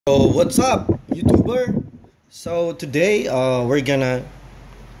So what's up, YouTuber? So today I'm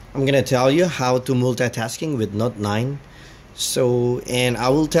gonna tell you how to multitasking with Note 9. And I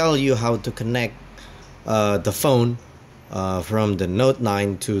will tell you how to connect the phone from the Note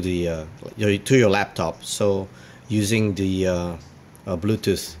 9 to your laptop. So using the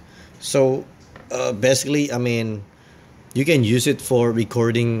Bluetooth. Basically, I mean, you can use it for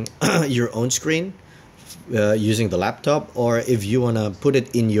recording your own screen using the laptop, or if you want to put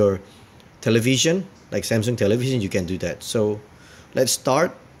it in your television like Samsung television, you can do that. So let's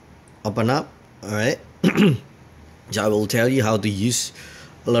start. Open up. All right. So I will tell you how to use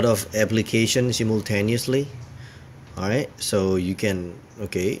a lot of applications simultaneously. All right, so you can,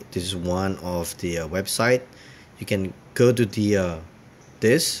 okay, this is one of the website. You can go to the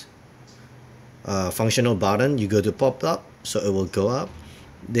this functional button. You go to pop up, so it will go up.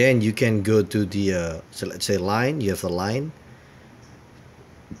 Then you can go to the so let's say line. You have the line.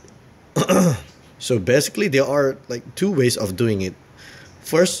 So basically there are like two ways of doing it.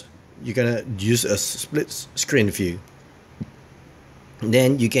 First, you're gonna use a split screen view.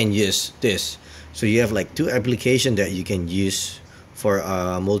 Then you can use this. So you have like two applications that you can use for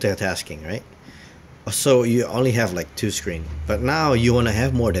multitasking, right? So you only have like two screen, but now you want to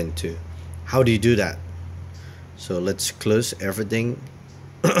have more than two. How do you do that? So let's close everything.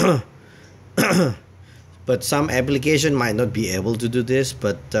 But some application might not be able to do this,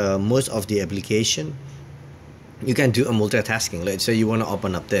 but most of the application you can do a multitasking. Let's say you want to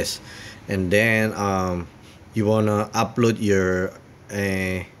open up this, and then you want to upload your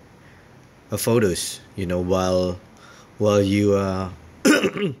photos, you know, while you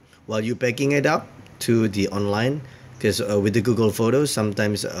while you packing it up to the online, because with the Google Photos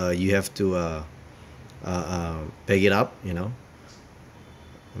sometimes you have to pack it up, you know.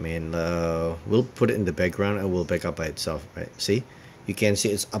 I mean, we'll put it in the background and we'll back up by itself, right? See, you can see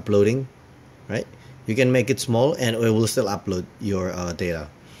it's uploading, right? You can make it small and it will still upload your data.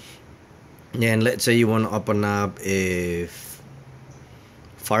 And let's say you want to open up a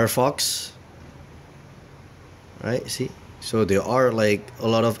Firefox, right? See, so there are like a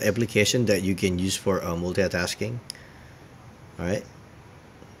lot of applications that you can use for multitasking. All right,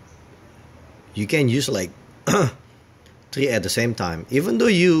 you can use like three at the same time. Even though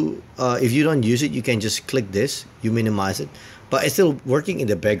you if you don't use it, you can just click this, you minimize it, but it's still working in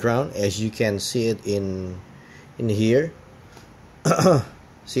the background, as you can see it in here.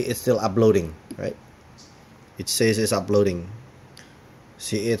 See, it's still uploading, right? It says it's uploading.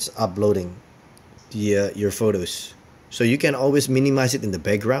 See, it's uploading the your photos. So you can always minimize it in the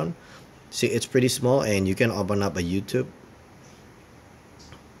background. See, it's pretty small, and you can open up a YouTube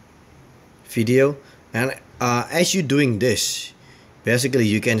video, and as you're doing this, basically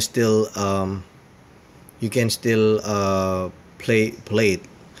you can still play it.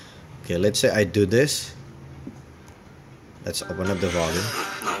 Okay, let's say I do this. Let's open up the volume.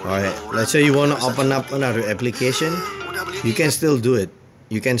 All right, let's say you want to open up another application. You can still do it.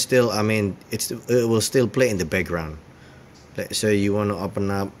 You can still, I mean, it will still play in the background. Let's say you want to open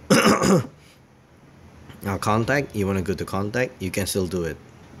up contact. You want to go to contact. You can still do it.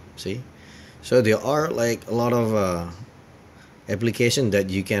 See, so there are like a lot of applications that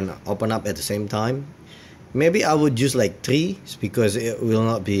you can open up at the same time. Maybe I would use like three, because it will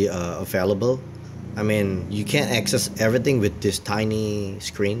not be available. I mean, you can't access everything with this tiny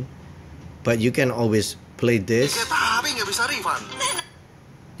screen, but you can always play this.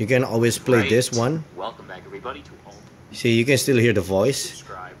 You can always play this one. Welcome back, everybody, to all. See, you can still hear the voice.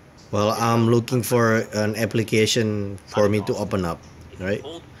 Well, I'm looking for an application for me to open up, right?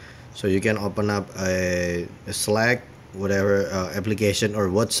 So you can open up a Slack, whatever application, or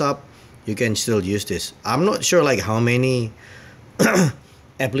WhatsApp. You can still use this. I'm not sure like how many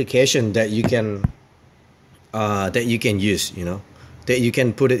application that you can use, you know, that you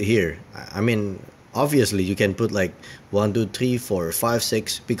can put it here. I mean, obviously you can put like 1 2 3 4 5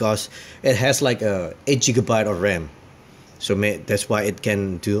 6, because it has like a 8 GB of RAM. So that's why it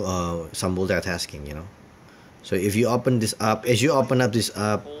can do some multitasking, you know. So if you open this up, as you open up this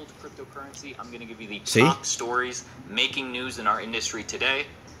up, cryptocurrency, I'm going to give you the top stories making news in our industry today.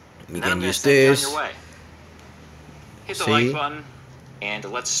 You can use this. Hit the like button and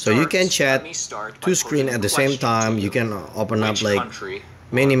let's so start. you can chat two screens at the same time. You can open up like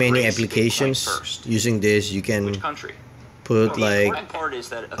many applications using this. You can put like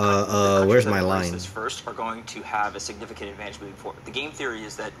where's my line? First are going to have a significant advantage moving forward. The game theory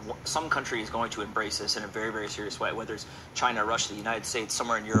is that some country is going to embrace this in a very, very serious way. Whether it's China, Russia, the United States,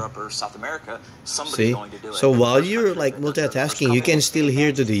 somewhere in Europe or South America, somebody's going to do it. So while you're like multitasking, you can still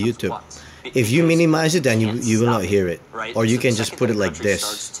hear to the YouTube. If you minimize it, then you will not hear it, right? or you So can the just second put that it a like country this,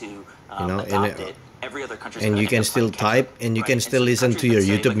 starts to, you know, adopt it, every other country's and gonna you can end up still playing catch type, up, and you right? can And still so the listen to country's your been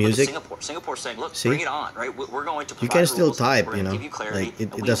saying, YouTube like, look at music. Singapore's saying, look, See? bring it on, right? We're going to You provide can still rules, type, we're you going to know, give you clarity, like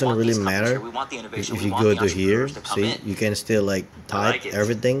and it we doesn't want really these companies matter here. We want the innovation. if We you want go the to here. entrepreneurs to come See, in. you can still like I type like it.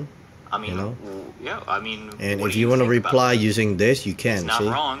 everything, I mean, you know. yeah. I mean, And what if do you you want to think about reply that? using this, you It's can. not See,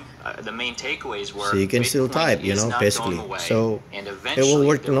 wrong. The main takeaways were so you can still Bitcoin type, you is know, not basically. going away, So and it will eventually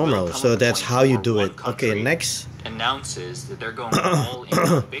work there will normal. come So a that's point how you where do one it. Okay, country next. announces that they're going all in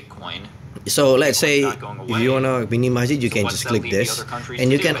on Bitcoin. So let's Bitcoin's say not going if you away. wanna minimize it, you So can what's just that click leave the this, other countries and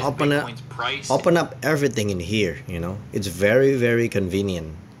to you do can as Bitcoin's price? open up everything in here. You know, it's very very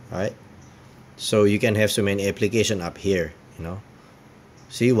convenient. All right. So you can have so many application up here. You know.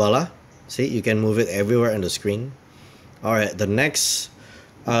 See, voila. See, you can move it everywhere on the screen. All right. The next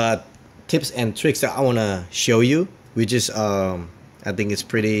tips and tricks that I wanna show you, which is I think it's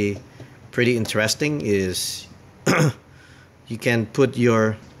pretty interesting, is you can put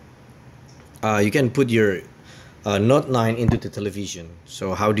your Note 9 into the television.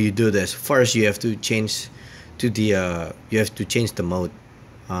 So how do you do this? First, you have to change to the mode,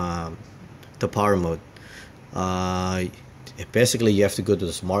 um, the power mode. Uh, Basically, you have to go to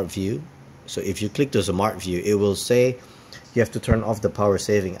the smart view. So if you click the smart view, it will say you have to turn off the power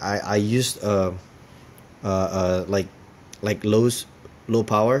saving. I used like low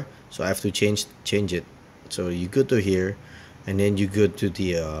power, so I have to change it. So you go to here, and then you go to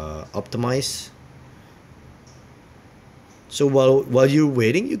the optimize. So while you're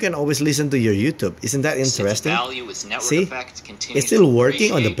waiting, you can always listen to your YouTube. Isn't that interesting? See, it's still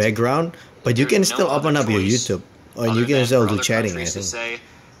working on the background, but you can still open up your YouTube, or you can still do chatting, I think.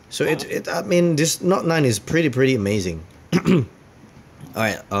 So I mean, this Note 9 is pretty amazing.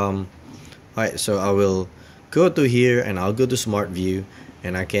 All right, so I will go to here, and I'll go to smart view,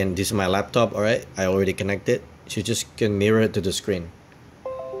 and this is my laptop. All right, I already connected, so you just can mirror it to the screen.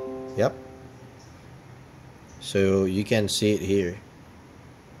 Yep. So you can see it here.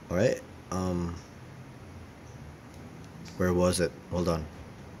 All right. Where was it? Hold on.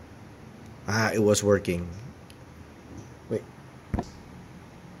 It was working. Wait.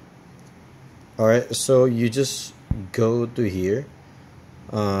 All right. So you just go to here.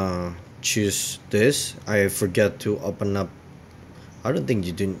 Choose this. I forgot to open up. I don't think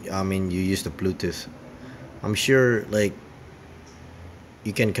you didn't. I mean, you use the Bluetooth. I'm sure like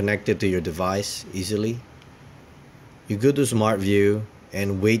you can connect it to your device easily. You go to smart view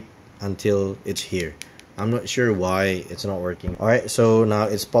and wait until it's here. I'm not sure why it's not working. Alright, so now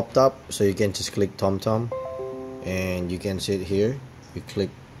it's popped up, so you can just click TomTom, and you can see it here. You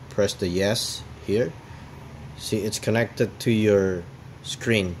press the yes here. See, it's connected to your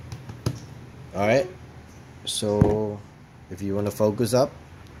screen. Alright, so if you want to focus up,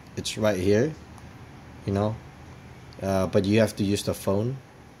 it's right here, you know, but you have to use the phone.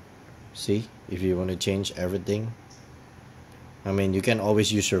 See, if you want to change everything, I mean, you can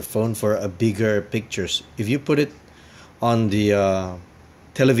always use your phone for a bigger pictures. If you put it on the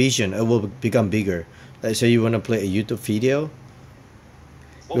television, it will become bigger. Let's say you want to play a YouTube video,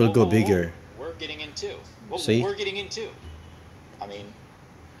 it will go bigger. We're getting into. See? We're getting into. I mean,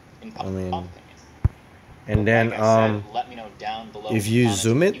 and then like I said, let me know down below if you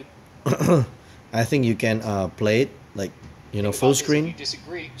zoom it, I think you can play it like, you know, full screen. If you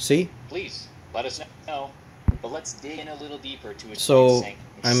disagree, see? Please let us know. But let's dig in a little deeper to so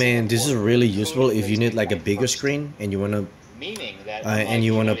I mean, this is really useful if you need like a bigger screen and you want to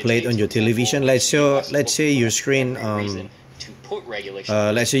play it on your television. Let's say your screen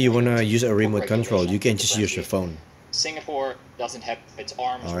let's say you want to use a remote control, you can just use your phone. Singapore doesn't have its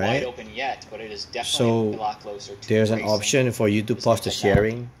arms wide open yet, but it is so definitely a lot closer to there's an option for you to pause the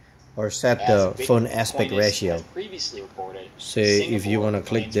sharing or set the phone aspect ratio. So if you want to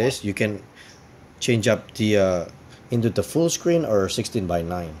click this, you can change up the into the full screen or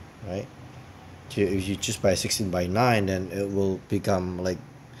 16:9, right? So if you choose by 16:9, then it will become like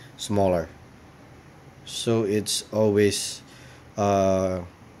smaller. So it's always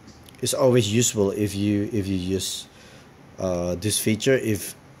useful if you use this feature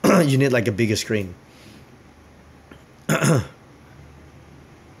if you need like a bigger screen. All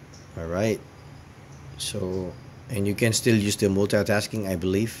right. So, and you can still use the multitasking, I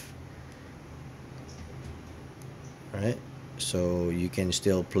believe. Right, so you can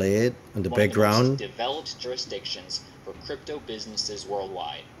still play it on the background. Developed jurisdictions for crypto businesses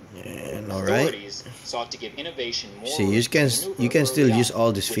worldwide. And all right, sought to give innovation more. See, you can still use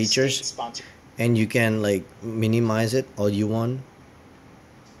all these features, and you can like minimize it all you want.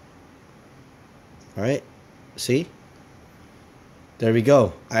 All right, see, there we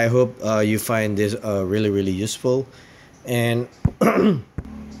go. I hope you find this really really useful, and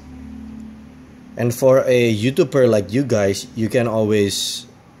and for a YouTuber like you guys, you can always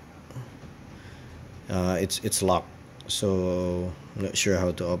it's locked, so I'm not sure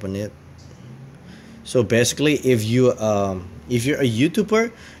how to open it. So basically, if you're a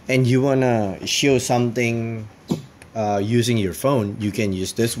YouTuber and you wanna show something using your phone, you can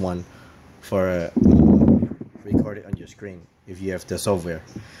use this one for record it on your screen if you have the software.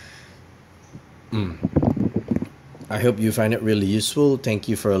 I hope you find it really useful. Thank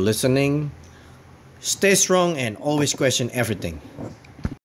you for listening. Stay strong and always question everything.